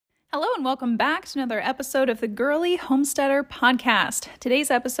Hello and welcome back to another episode of the Girly Homesteader Podcast.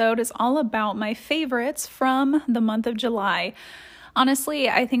 Today's episode is all about my favorites from the month of July. Honestly,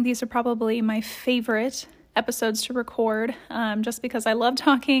 I think these are probably my favorite episodes to record, just because I love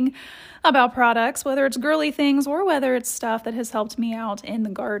talking about products, whether it's girly things or whether it's stuff that has helped me out in the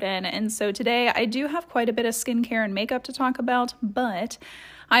garden. And so today I do have quite a bit of skincare and makeup to talk about, but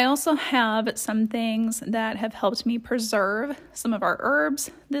I also have some things that have helped me preserve some of our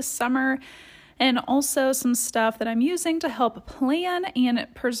herbs this summer, and also some stuff that I'm using to help plan and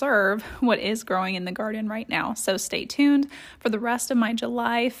preserve what is growing in the garden right now. So stay tuned for the rest of my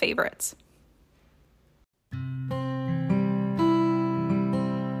July favorites.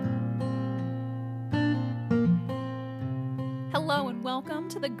 Hello and welcome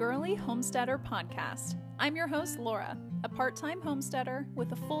to the Girly Homesteader Podcast. I'm your host, Laura, a part-time homesteader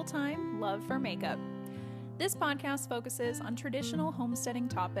with a full-time love for makeup. This podcast focuses on traditional homesteading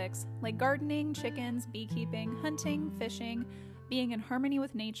topics like gardening, chickens, beekeeping, hunting, fishing, being in harmony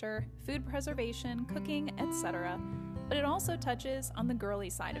with nature, food preservation, cooking, etc. But it also touches on the girly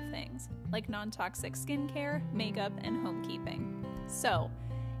side of things, like non-toxic skincare, makeup, and homekeeping. So,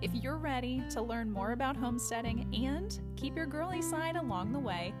 if you're ready to learn more about homesteading and keep your girly side along the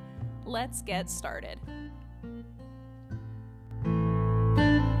way, let's get started.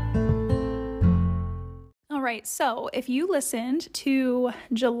 All right, so if you listened to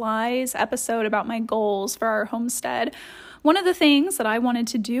July's episode about my goals for our homestead, one of the things that I wanted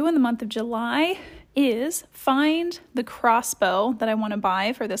to do in the month of July is find the crossbow that I want to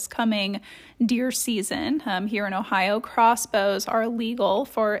buy for this coming deer season. Here in Ohio, crossbows are legal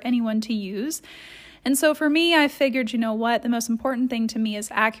for anyone to use. And so for me, I figured, you know what, the most important thing to me is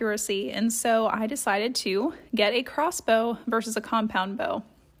accuracy. And so I decided to get a crossbow versus a compound bow.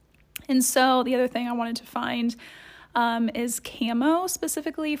 And so the other thing I wanted to find is camo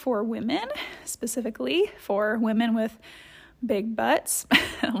specifically for women with big butts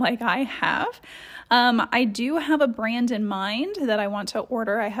like I have. I do have a brand in mind that I want to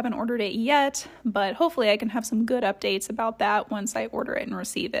order. I haven't ordered it yet, but hopefully I can have some good updates about that once I order it and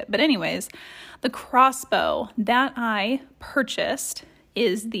receive it. But anyways, the crossbow that I purchased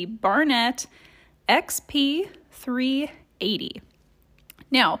is the Barnett XP380.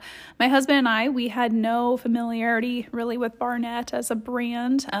 Now, my husband and I, we had no familiarity really with Barnett as a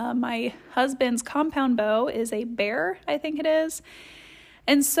brand. My husband's compound bow is a Bear, I think it is.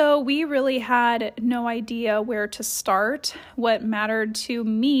 And so we really had no idea where to start. What mattered to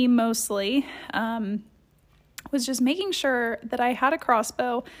me mostly was just making sure that I had a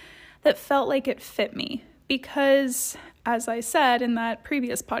crossbow that felt like it fit me. Because, as I said in that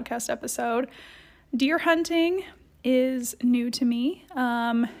previous podcast episode, deer hunting is new to me.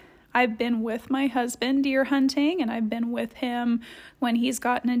 I've been with my husband deer hunting, and I've been with him when he's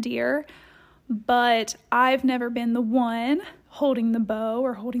gotten a deer, but I've never been the one holding the bow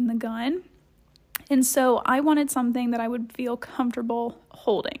or holding the gun. And so I wanted something that I would feel comfortable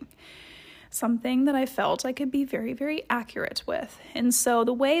holding, something that I felt I could be very, very accurate with. And so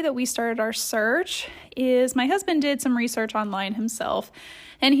the way that we started our search is my husband did some research online himself,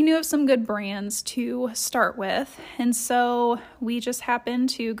 and he knew of some good brands to start with. And so we just happened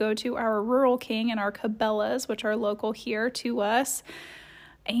to go to our Rural King and our Cabela's, which are local here to us.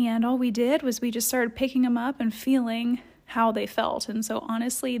 And all we did was we just started picking them up and feeling how they felt. And so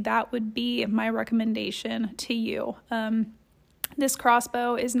honestly, that would be my recommendation to you. This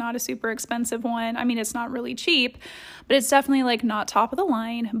crossbow is not a super expensive one. I mean, it's not really cheap, but it's definitely like not top of the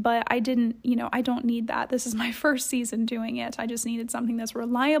line. But I don't need that. This is my first season doing it. I just needed something that's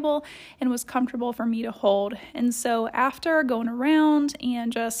reliable and was comfortable for me to hold. And so after going around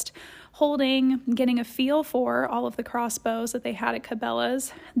and just holding, getting a feel for all of the crossbows that they had at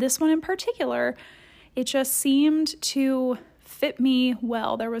Cabela's, this one in particular, it just seemed to fit me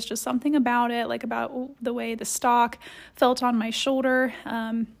well. There was just something about it, like about the way the stock felt on my shoulder.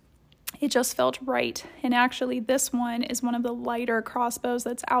 It just felt right. And actually, this one is one of the lighter crossbows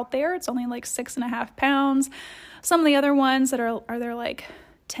that's out there. It's only like 6.5 pounds. Some of the other ones that are they're like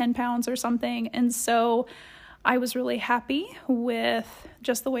 10 pounds or something. And so I was really happy with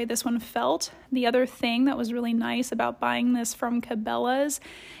just the way this one felt. The other thing that was really nice about buying this from Cabela's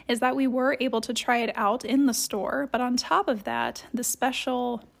is that we were able to try it out in the store. But on top of that, the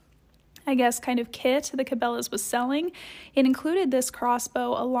special, I guess, kind of kit the Cabela's was selling, it included this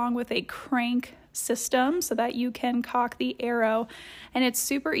crossbow along with a crank system so that you can cock the arrow, and it's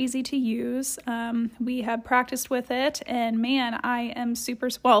super easy to use. We have practiced with it, and man, I am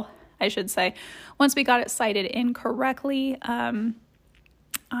I should say, once we got it sighted in correctly,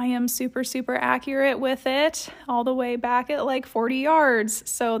 I am super, super accurate with it all the way back at like 40 yards.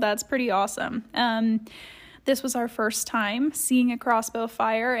 So that's pretty awesome. This was our first time seeing a crossbow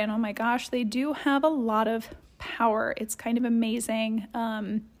fire, and oh my gosh, they do have a lot of power. It's kind of amazing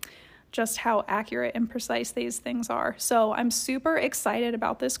just how accurate and precise these things are. So I'm super excited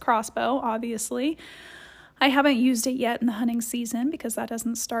about this crossbow, obviously. I haven't used it yet in the hunting season because that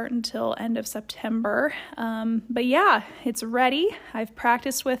doesn't start until end of September. But yeah, it's ready. I've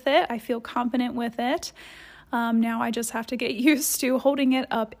practiced with it. I feel confident with it. Now I just have to get used to holding it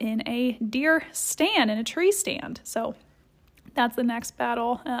up in a deer stand, in a tree stand. So that's the next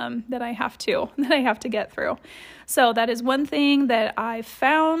battle that I have to get through. So that is one thing that I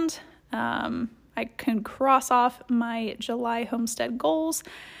found. I can cross off my July homestead goals,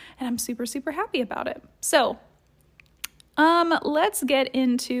 and I'm super, super happy about it. So let's get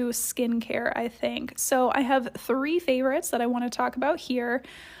into skincare, I think. So I have 3 favorites that I want to talk about here.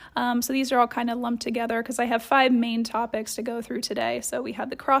 So these are all kind of lumped together because I have 5 main topics to go through today. So we had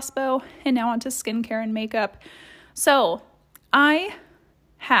the crossbow, and now onto skincare and makeup. So I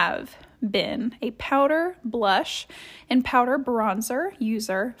have been a powder blush and powder bronzer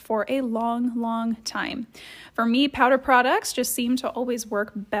user for a long, long time. For me, powder products just seem to always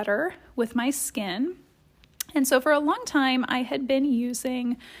work better with my skin. And so for a long time, I had been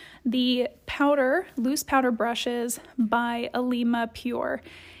using the loose powder brushes by Alima Pure.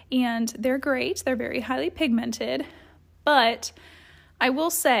 And they're great. They're very highly pigmented. But I will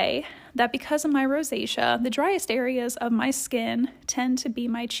say that because of my rosacea, the driest areas of my skin tend to be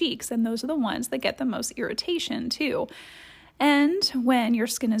my cheeks, and those are the ones that get the most irritation too. And when your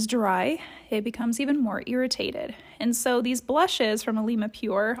skin is dry, it becomes even more irritated. And so these blushes from Alima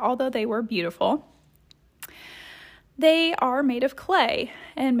Pure, although they were beautiful, they are made of clay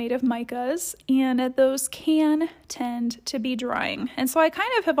and made of micas, and those can tend to be drying. And so I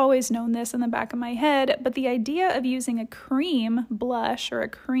kind of have always known this in the back of my head, but the idea of using a cream blush or a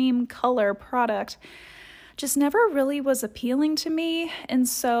cream color product just never really was appealing to me. And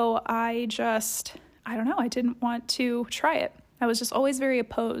so I don't know, I didn't want to try it. I was just always very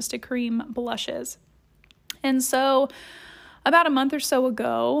opposed to cream blushes. And so about a month or so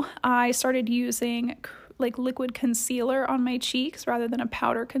ago, I started using like liquid concealer on my cheeks rather than a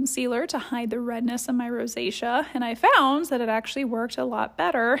powder concealer to hide the redness of my rosacea. And I found that it actually worked a lot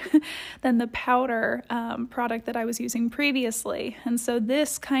better than the powder product that I was using previously. And so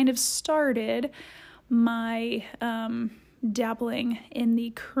this kind of started my dabbling in the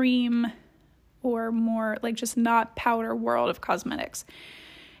cream or more like just not powder world of cosmetics.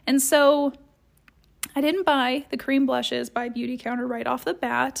 And so I didn't buy the cream blushes by Beautycounter right off the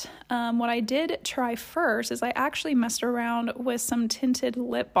bat. What I did try first is I actually messed around with some tinted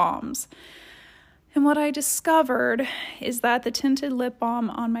lip balms. And what I discovered is that the tinted lip balm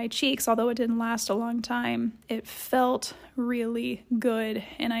on my cheeks, although it didn't last a long time, it felt really good.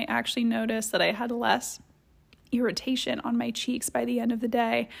 And I actually noticed that I had less irritation on my cheeks by the end of the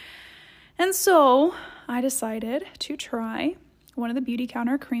day. And so I decided to try one of the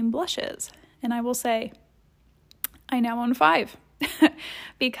Beautycounter cream blushes. And I will say, I now own 5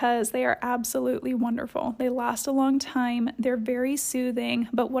 because they are absolutely wonderful. They last a long time. They're very soothing.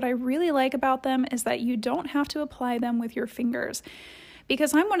 But what I really like about them is that you don't have to apply them with your fingers.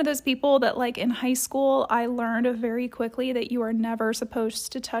 Because I'm one of those people that, like in high school, I learned very quickly that you are never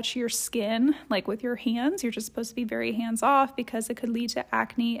supposed to touch your skin like with your hands. You're just supposed to be very hands off because it could lead to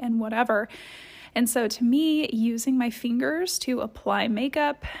acne and whatever. And so to me, using my fingers to apply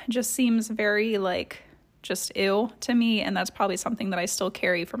makeup just seems very just ew to me. And that's probably something that I still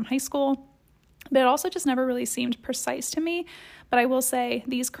carry from high school. But it also just never really seemed precise to me. But I will say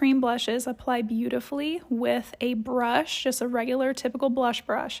these cream blushes apply beautifully with a brush, just a regular typical blush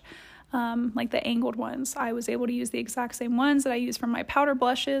brush, like the angled ones. I was able to use the exact same ones that I use from my powder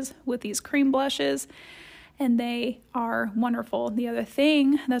blushes with these cream blushes. And they are wonderful. The other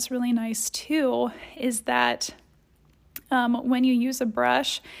thing that's really nice too is that when you use a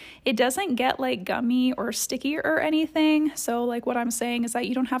brush, it doesn't get like gummy or sticky or anything. So like what I'm saying is that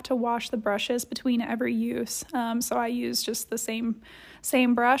you don't have to wash the brushes between every use. So I use just the same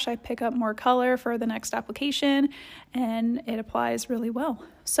brush. I pick up more color for the next application and it applies really well.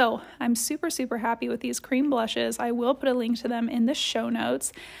 So I'm super, super happy with these cream blushes. I will put a link to them in the show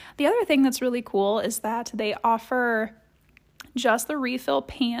notes. The other thing that's really cool is that they offer just the refill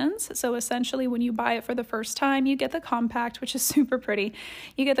pans. So essentially when you buy it for the first time, you get the compact, which is super pretty.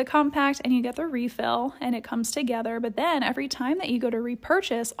 You get the compact and you get the refill and it comes together. But then every time that you go to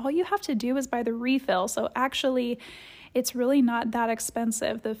repurchase, all you have to do is buy the refill. So actually It's really not that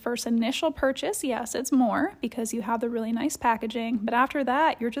expensive. The first initial purchase, yes, it's more because you have the really nice packaging, but after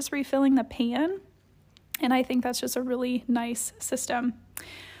that, you're just refilling the pan, and I think that's just a really nice system.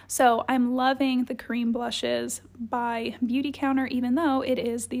 So I'm loving the cream blushes by Beautycounter, even though it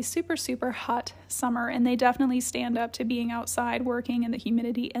is the super, super hot summer, and they definitely stand up to being outside working in the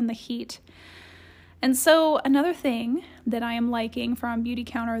humidity and the heat. And so another thing that I am liking from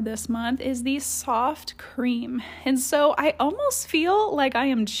Beautycounter this month is the soft cream. And so I almost feel like I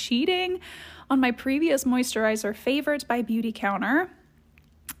am cheating on my previous moisturizer favorite by Beautycounter,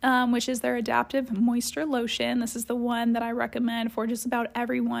 which is their Adaptive Moisture Lotion. This is the one that I recommend for just about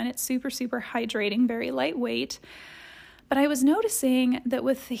everyone. It's super, super hydrating, very lightweight. But I was noticing that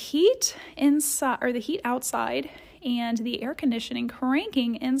with the heat inside, or the heat outside, and the air conditioning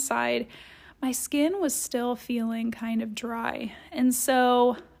cranking inside, my skin was still feeling kind of dry. And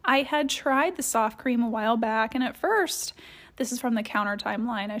so I had tried the soft cream a while back, and at first, this is from the Countertime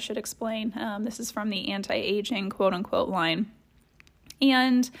line, I should explain. This is from the anti-aging quote-unquote line.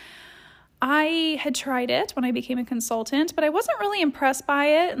 And I had tried it when I became a consultant, but I wasn't really impressed by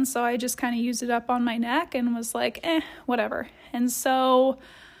it, and so I just kind of used it up on my neck and was like, whatever. And so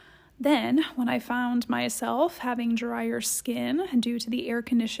then, when I found myself having drier skin due to the air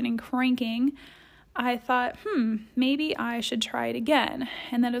conditioning cranking, I thought, maybe I should try it again.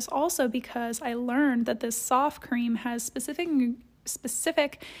 And that is also because I learned that this soft cream has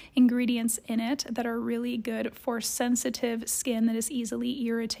specific ingredients in it that are really good for sensitive skin that is easily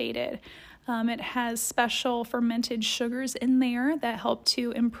irritated. It has special fermented sugars in there that help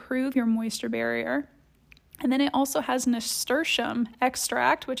to improve your moisture barrier. And then it also has nasturtium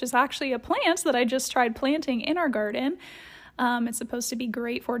extract, which is actually a plant that I just tried planting in our garden. It's supposed to be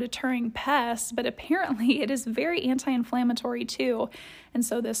great for deterring pests, but apparently it is very anti-inflammatory too. And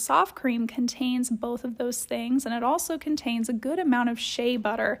so this soft cream contains both of those things, and it also contains a good amount of shea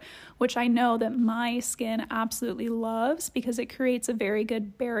butter, which I know that my skin absolutely loves because it creates a very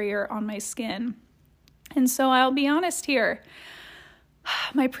good barrier on my skin. And so I'll be honest here.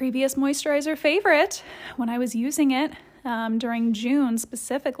 My previous moisturizer favorite, when I was using it during June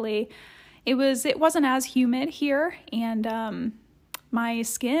specifically, it wasn't as humid here, and my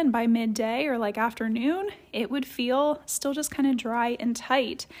skin by midday or like afternoon, it would feel still just kind of dry and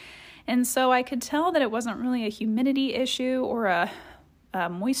tight. And so I could tell that it wasn't really a humidity issue or a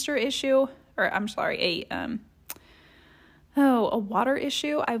moisture issue, or I'm sorry, a water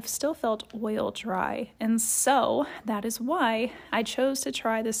issue. I've still felt oil dry, and so that is why I chose to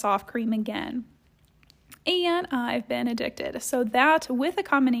try the soft cream again. And I've been addicted. So that, with a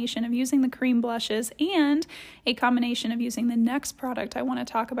combination of using the cream blushes and a combination of using the next product I want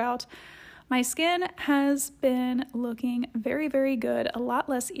to talk about, my skin has been looking very, very good, a lot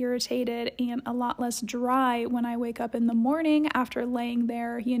less irritated and a lot less dry when I wake up in the morning after laying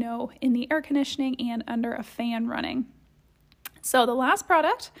there, in the air conditioning and under a fan running. So the last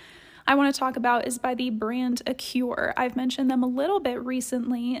product I want to talk about is by the brand Acure. I've mentioned them a little bit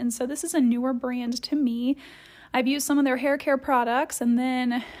recently, and so this is a newer brand to me. I've used some of their hair care products, and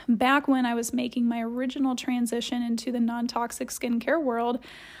then back when I was making my original transition into the non-toxic skincare world,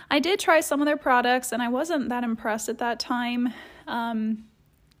 I did try some of their products, and I wasn't that impressed at that time.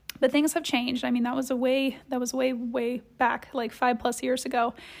 But things have changed. I mean, that was way back, like 5+ years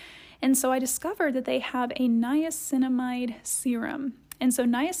ago. And so I discovered that they have a niacinamide serum. And so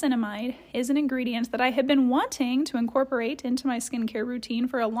niacinamide is an ingredient that I had been wanting to incorporate into my skincare routine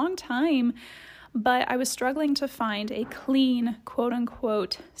for a long time, but I was struggling to find a clean,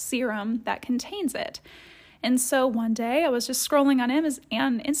 quote-unquote, serum that contains it. And so one day I was just scrolling on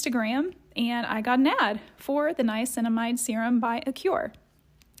Instagram, and I got an ad for the niacinamide serum by Acure.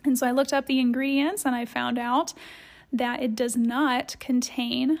 And so I looked up the ingredients, and I found out that it does not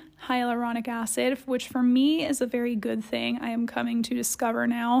contain hyaluronic acid, which for me is a very good thing. I am coming to discover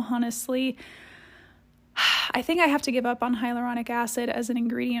now, honestly. I think I have to give up on hyaluronic acid as an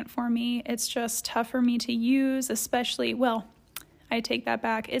ingredient for me. It's just tough for me to use, especially, I take that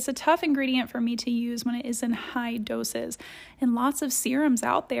back. It's a tough ingredient for me to use when it is in high doses. And lots of serums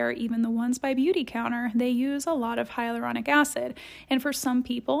out there, even the ones by Beautycounter, they use a lot of hyaluronic acid. And for some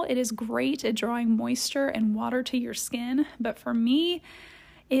people, it is great at drawing moisture and water to your skin. But for me,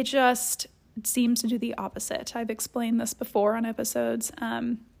 it just seems to do the opposite. I've explained this before on episodes.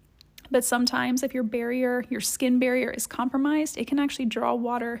 But sometimes if your skin barrier is compromised, it can actually draw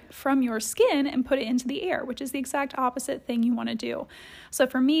water from your skin and put it into the air, which is the exact opposite thing you want to do. So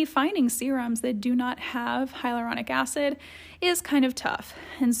for me, finding serums that do not have hyaluronic acid is kind of tough.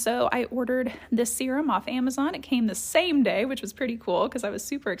 And so I ordered this serum off Amazon. It came the same day, which was pretty cool because I was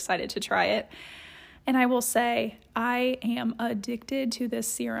super excited to try it. And I will say, I am addicted to this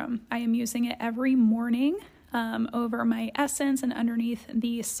serum. I am using it every morning over my Essence and underneath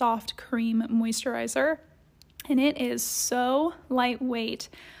the soft cream moisturizer. And it is so lightweight.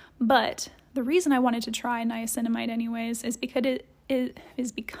 But the reason I wanted to try niacinamide anyways is because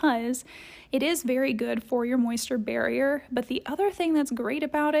it is very good for your moisture barrier. But the other thing that's great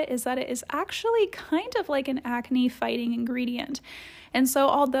about it is that it is actually kind of like an acne fighting ingredient. And so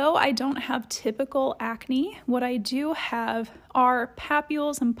although I don't have typical acne, what I do have are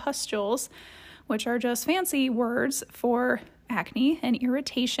papules and pustules, which are just fancy words for acne and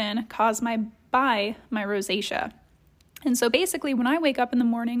irritation caused by my rosacea. And so basically when I wake up in the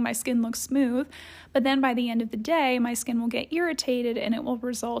morning, my skin looks smooth, but then by the end of the day, my skin will get irritated and it will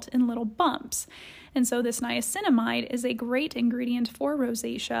result in little bumps. And so this niacinamide is a great ingredient for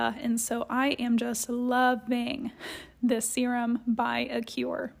rosacea. And so I am just loving this serum by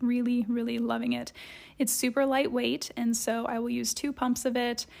Acure. Really, really loving it. It's super lightweight, and so I will use 2 pumps of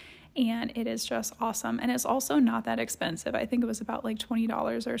it, and it is just awesome. And it's also not that expensive. I think it was about like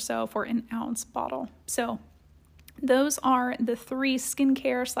 $20 or so for an ounce bottle. So those are the 3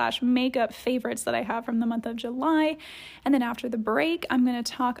 skincare / makeup favorites that I have from the month of July. And then after the break, I'm going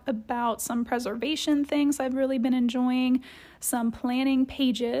to talk about some preservation things I've really been enjoying, some planning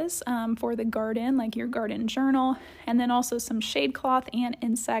pages for the garden, like your garden journal, and then also some shade cloth and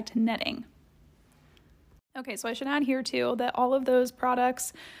insect netting. Okay, so I should add here too that all of those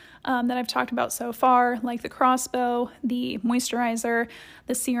products that I've talked about so far, like the crossbow, the moisturizer,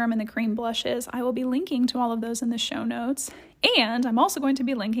 the serum, and the cream blushes, I will be linking to all of those in the show notes. And I'm also going to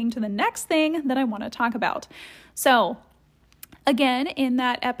be linking to the next thing that I want to talk about. So again, in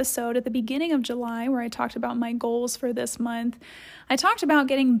that episode at the beginning of July where I talked about my goals for this month, I talked about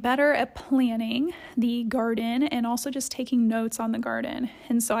getting better at planning the garden and also just taking notes on the garden.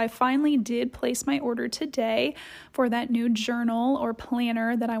 And so I finally did place my order today for that new journal or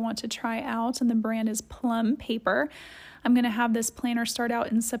planner that I want to try out, and the brand is Plum Paper. I'm going to have this planner start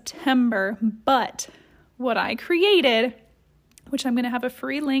out in September, but what I created, which I'm going to have a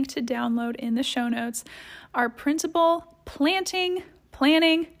free link to download in the show notes, are printable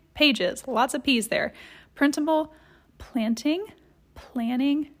planning pages. Lots of P's there. Printable planning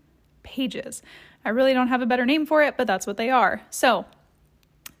pages. I really don't have a better name for it, but that's what they are. So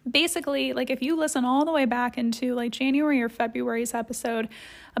basically, like if you listen all the way back into like January or February's episode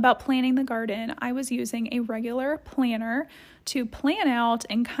about planning the garden, I was using a regular planner to plan out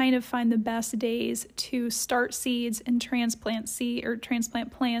and kind of find the best days to start seeds and transplant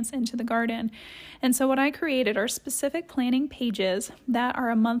plants into the garden. And so what I created are specific planning pages that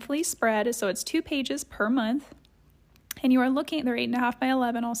are a monthly spread. So it's 2 pages per month. And you are looking, they're 8.5 by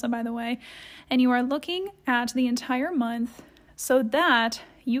 11 also, by the way. And you are looking at the entire month so that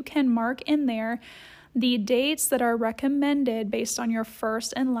you can mark in there the dates that are recommended based on your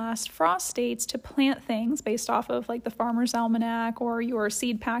first and last frost dates to plant things based off of like the Farmer's Almanac or your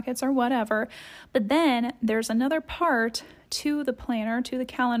seed packets or whatever. But then there's another part to the planner, to the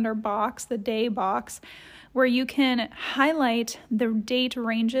calendar box, the day box, where you can highlight the date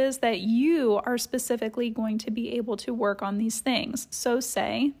ranges that you are specifically going to be able to work on these things. So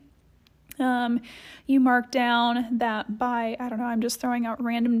say you mark down that by, I don't know, I'm just throwing out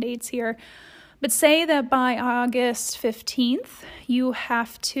random dates here, but say that by August 15th, you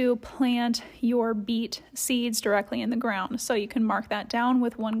have to plant your beet seeds directly in the ground. So you can mark that down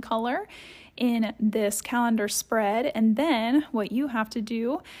with one color in this calendar spread. And then what you have to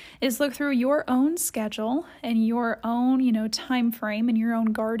do is look through your own schedule and your own, time frame in your own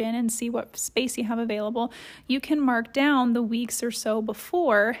garden and see what space you have available. You can mark down the weeks or so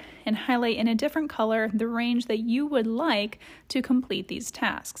before and highlight in a different color the range that you would like to complete these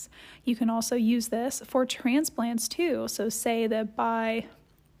tasks. You can also use this for transplants too. So say that by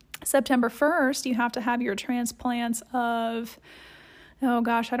September 1st, you have to have your transplants of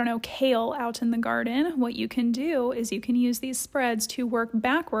kale out in the garden. What you can do is you can use these spreads to work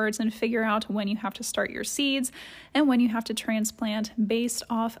backwards and figure out when you have to start your seeds and when you have to transplant based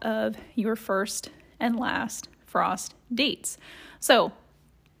off of your first and last frost dates. So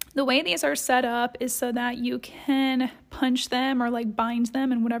the way these are set up is so that you can punch them or like bind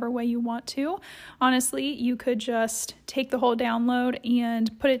them in whatever way you want to. Honestly, you could just take the whole download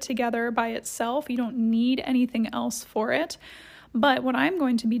and put it together by itself. You don't need anything else for it. But what I'm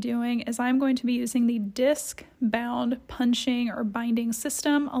going to be doing is I'm going to be using the disc-bound punching or binding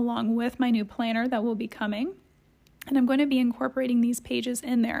system along with my new planner that will be coming. And I'm going to be incorporating these pages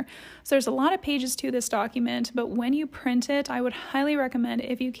in there. So there's a lot of pages to this document, but when you print it, I would highly recommend,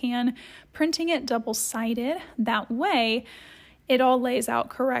 if you can, printing it double-sided. That way, it all lays out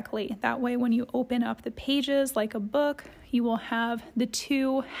correctly. That way, when you open up the pages like a book, you will have the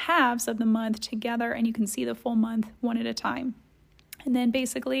two halves of the month together and you can see the full month one at a time. And then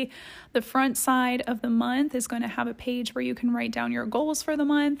basically the front side of the month is going to have a page where you can write down your goals for the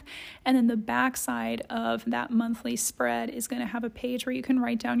month. And then the back side of that monthly spread is going to have a page where you can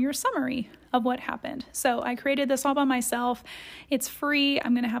write down your summary of what happened. So I created this all by myself. It's free.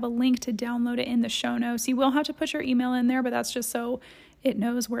 I'm going to have a link to download it in the show notes. You will have to put your email in there, but that's just so it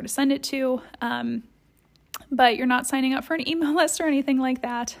knows where to send it to. But you're not signing up for an email list or anything like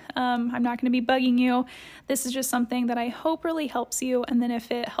that. I'm not going to be bugging you. This is just something that I hope really helps you. And then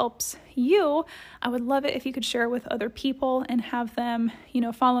if it helps you, I would love it if you could share it with other people and have them,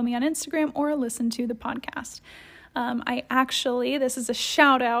 follow me on Instagram or listen to the podcast. This is a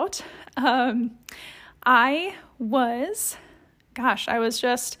shout out. I was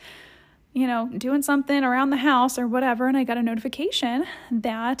just doing something around the house or whatever, and I got a notification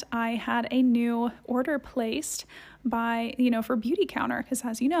that I had a new order placed by, for Beautycounter, because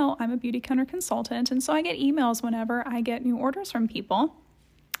as you know, I'm a Beautycounter consultant, and so I get emails whenever I get new orders from people.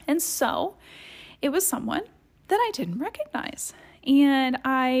 And so it was someone that I didn't recognize, and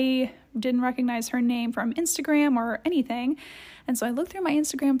I didn't recognize her name from Instagram or anything. And so I looked through my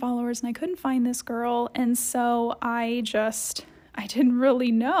Instagram followers and I couldn't find this girl, and so I didn't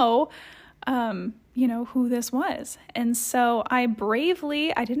really know who this was. And so I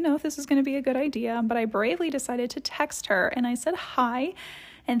didn't know if this was going to be a good idea, but I bravely decided to text her and I said hi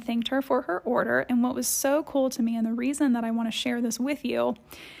and thanked her for her order. And what was so cool to me, and the reason that I want to share this with you,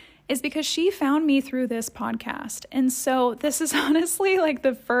 is because she found me through this podcast. And so this is honestly like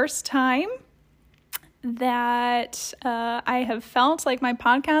the first time that I have felt like my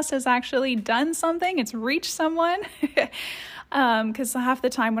podcast has actually done something. It's reached someone. Because half the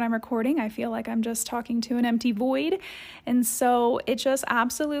time when I'm recording, I feel like I'm just talking to an empty void. And so it just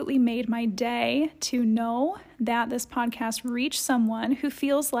absolutely made my day to know that this podcast reached someone who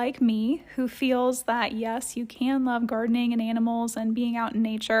feels like me, who feels that, yes, you can love gardening and animals and being out in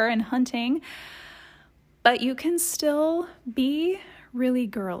nature and hunting, but you can still be really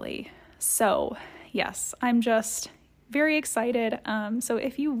girly. So yes, I'm just very excited. So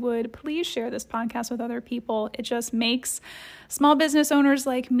if you would, please share this podcast with other people. It just makes small business owners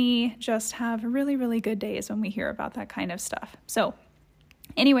like me just have really, really good days when we hear about that kind of stuff. So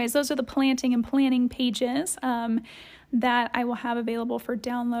anyways, those are the planting and planning pages that I will have available for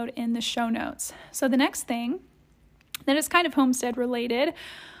download in the show notes. So the next thing that is kind of homestead related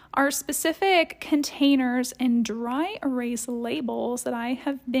are specific containers and dry erase labels that I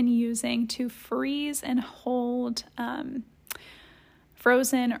have been using to freeze and hold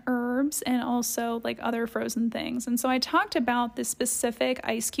frozen herbs and also like other frozen things. And so I talked about the specific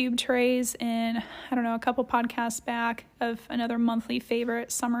ice cube trays in, a couple podcasts back of another monthly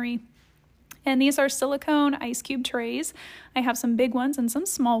favorite summary. And these are silicone ice cube trays. I have some big ones and some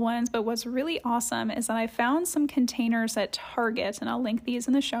small ones, but what's really awesome is that I found some containers at Target, and I'll link these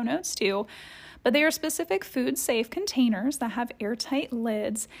in the show notes too. But they are specific food-safe containers that have airtight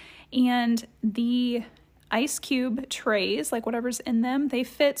lids, and the ice cube trays, like whatever's in them, they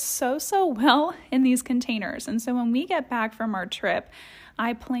fit so well in these containers. And so when we get back from our trip,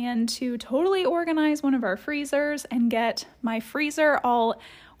 I plan to totally organize one of our freezers and get my freezer all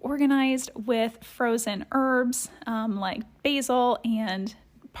organized with frozen herbs like basil and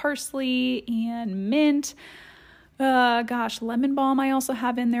parsley and mint. Lemon balm I also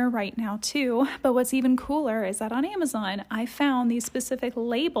have in there right now too. But what's even cooler is that on Amazon, I found these specific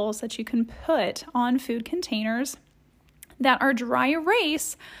labels that you can put on food containers that are dry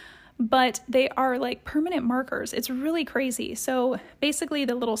erase, but they are like permanent markers. It's really crazy. So basically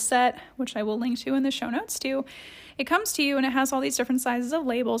the little set, which I will link to in the show notes too, it comes to you and it has all these different sizes of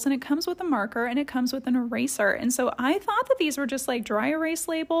labels, and it comes with a marker and it comes with an eraser. And so I thought that these were just like dry erase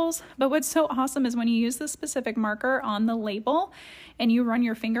labels, but what's so awesome is when you use the specific marker on the label and you run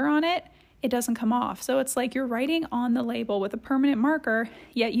your finger on it, it doesn't come off. So it's like you're writing on the label with a permanent marker,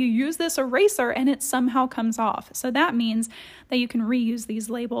 yet you use this eraser and it somehow comes off. So that means that you can reuse these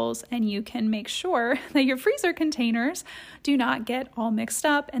labels and you can make sure that your freezer containers do not get all mixed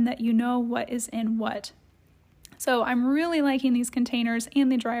up and that you know what is in what. So I'm really liking these containers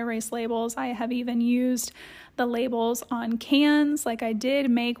and the dry erase labels. I have even used the labels on cans. Like I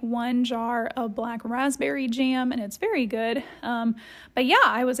did make one jar of black raspberry jam and it's very good. But yeah,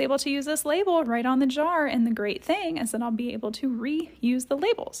 I was able to use this label right on the jar, and the great thing is that I'll be able to reuse the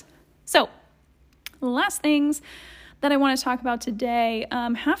labels. So the last things that I want to talk about today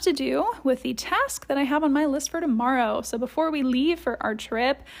have to do with the task that I have on my list for tomorrow. So before we leave for our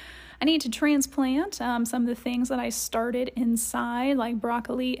trip, I need to transplant some of the things that I started inside, like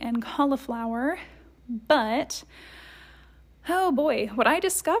broccoli and cauliflower. But, oh boy, what I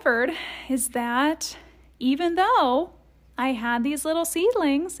discovered is that even though I had these little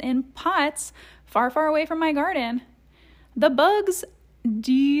seedlings in pots far, far away from my garden, the bugs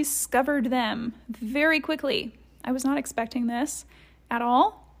discovered them very quickly. I was not expecting this at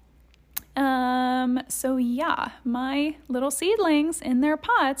all. So yeah, my little seedlings in their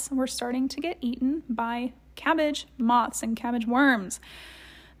pots were starting to get eaten by cabbage moths and cabbage worms.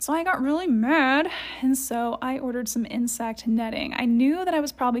 So I got really mad, and so I ordered some insect netting. I knew that I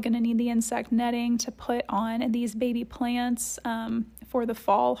was probably going to need the insect netting to put on these baby plants for the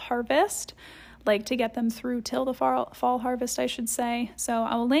fall harvest, like to get them through till the fall harvest, I should say. So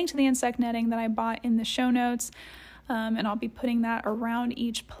I will link to the insect netting that I bought in the show notes, and I'll be putting that around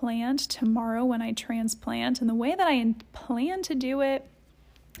each plant tomorrow when I transplant. And the way that I plan to do it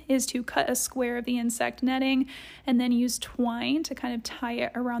is to cut a square of the insect netting and then use twine to kind of tie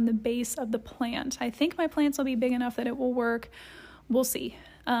it around the base of the plant. I think my plants will be big enough that it will work. We'll see.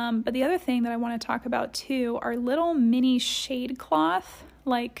 But the other thing that I want to talk about too are little mini shade cloth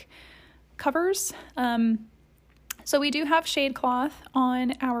like covers. So we do have shade cloth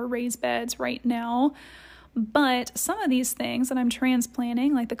on our raised beds right now. But some of these things that I'm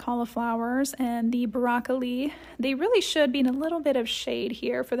transplanting, like the cauliflowers and the broccoli, they really should be in a little bit of shade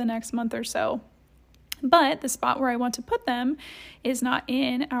here for the next month or so. But the spot where I want to put them is not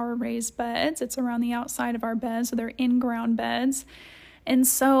in our raised beds. It's around the outside of our beds, so they're in-ground beds. And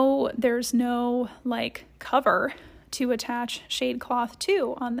so there's no like cover to attach shade cloth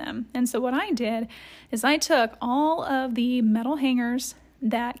to on them. And so what I did is I took all of the metal hangers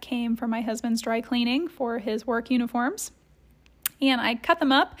that came from my husband's dry cleaning for his work uniforms, and I cut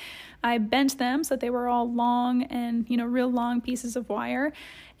them up. I bent them so that they were all long and, real long pieces of wire.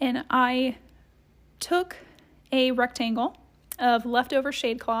 And I took a rectangle of leftover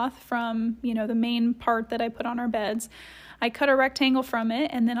shade cloth from, the main part that I put on our beds. I cut a rectangle from it,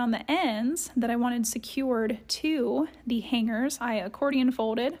 and then on the ends that I wanted secured to the hangers, I accordion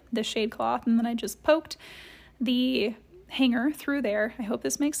folded the shade cloth, and then I just poked the hanger through there. I hope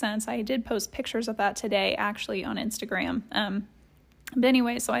this makes sense. I did post pictures of that today, actually, on Instagram. But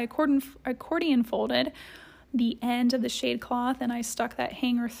anyway, so I accordion folded the end of the shade cloth, and I stuck that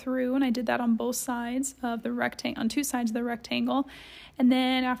hanger through, and I did that on both sides of the rectangle, on two sides of the rectangle. And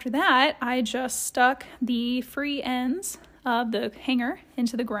then after that, I just stuck the free ends of the hanger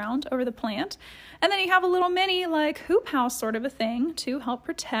into the ground over the plant. And then you have a little mini hoop house sort of a thing to help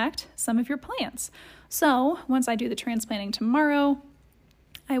protect some of your plants. So once I do the transplanting tomorrow,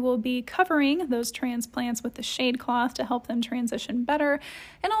 I will be covering those transplants with the shade cloth to help them transition better,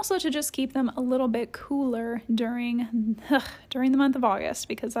 and also to just keep them a little bit cooler during the month of August,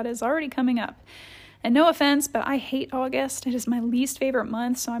 because that is already coming up. And no offense, but I hate August. It is my least favorite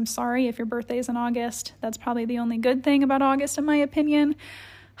month, so I'm sorry if your birthday is in August. That's probably the only good thing about August, in my opinion.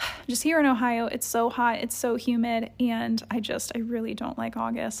 Just here in Ohio, it's so hot, it's so humid, and I really don't like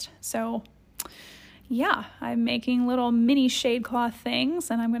August. So yeah, I'm making little mini shade cloth things,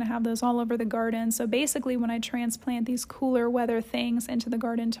 and I'm going to have those all over the garden. So basically, when I transplant these cooler weather things into the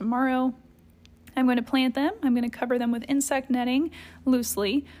garden tomorrow, I'm going to plant them. I'm going to cover them with insect netting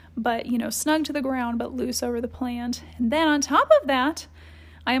loosely, but snug to the ground, but loose over the plant. And then on top of that,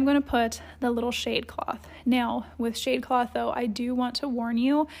 I am going to put the little shade cloth. Now, with shade cloth, though, I do want to warn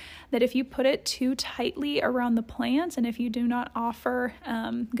you that if you put it too tightly around the plant, and if you do not offer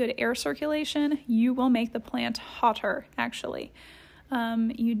good air circulation, you will make the plant hotter, actually.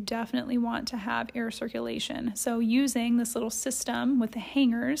 You definitely want to have air circulation. So using this little system with the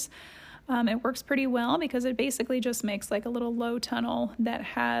hangers, it works pretty well, because it basically just makes like a little low tunnel that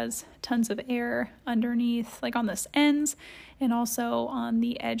has tons of air underneath, like on the ends and also on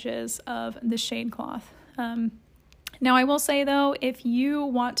the edges of the shade cloth. Now, I will say, though, if you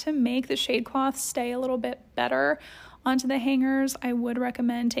want to make the shade cloth stay a little bit better onto the hangers, I would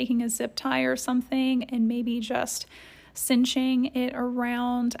recommend taking a zip tie or something and maybe just cinching it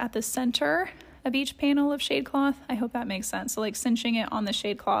around at the center of each panel of shade cloth. I hope that makes sense. So cinching it on the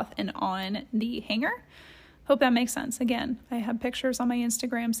shade cloth and on the hanger. Hope that makes sense. Again, I have pictures on my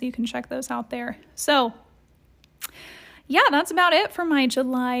Instagram, so you can check those out there. So yeah, that's about it for my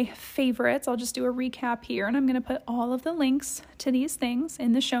July favorites. I'll just do a recap here, and I'm going to put all of the links to these things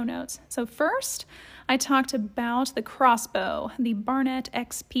in the show notes. So first, I talked about the crossbow, the Barnett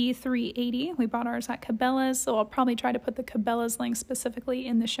XP380. We bought ours at Cabela's, so I'll probably try to put the Cabela's link specifically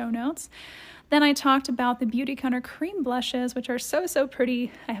in the show notes. Then I talked about the Beautycounter cream blushes, which are so, so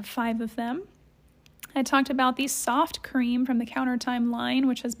pretty. I have 5 of them. I talked about the soft cream from the Countertime line,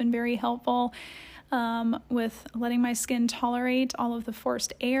 which has been very helpful with letting my skin tolerate all of the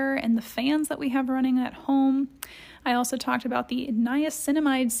forced air and the fans that we have running at home. I also talked about the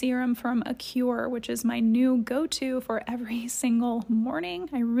niacinamide serum from Acure, which is my new go-to for every single morning.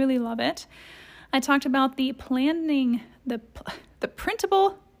 I really love it. I talked about the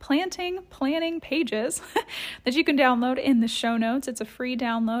printable planning pages that you can download in the show notes. It's a free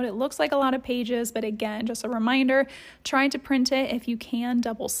download. It looks like a lot of pages, but again, just a reminder, try to print it if you can,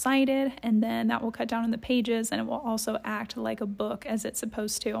 double-sided, and then that will cut down on the pages, and it will also act like a book as it's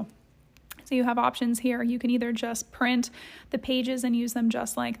supposed to. So you have options here. You can either just print the pages and use them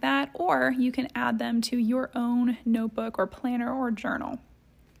just like that, or you can add them to your own notebook or planner or journal.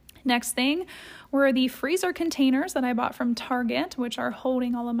 Next thing were the freezer containers that I bought from Target, which are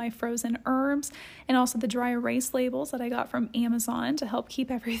holding all of my frozen herbs, and also the dry erase labels that I got from Amazon to help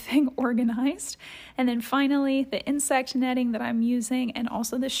keep everything organized. And then finally, the insect netting that I'm using, and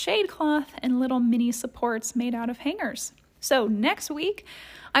also the shade cloth and little mini supports made out of hangers. So next week,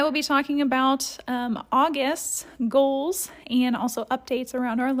 I will be talking about August's goals and also updates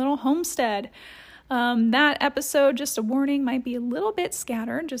around our little homestead. That episode, just a warning, might be a little bit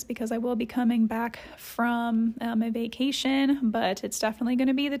scattered just because I will be coming back from a vacation, but it's definitely going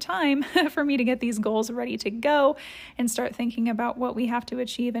to be the time for me to get these goals ready to go and start thinking about what we have to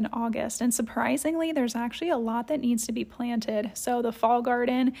achieve in August. And surprisingly, there's actually a lot that needs to be planted. So the fall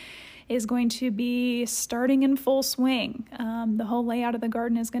garden is going to be starting in full swing. The whole layout of the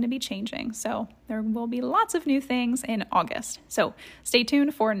garden is going to be changing. So there will be lots of new things in August. So stay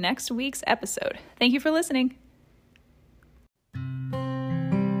tuned for next week's episode. Thank you for listening.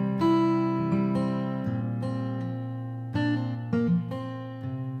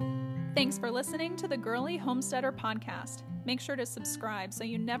 Thanks for listening to the Girly Homesteader podcast. Make sure to subscribe so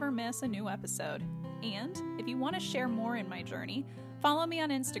you never miss a new episode. And if you want to share more in my journey, follow me on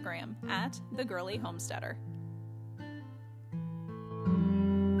Instagram @TheGirlyHomesteader.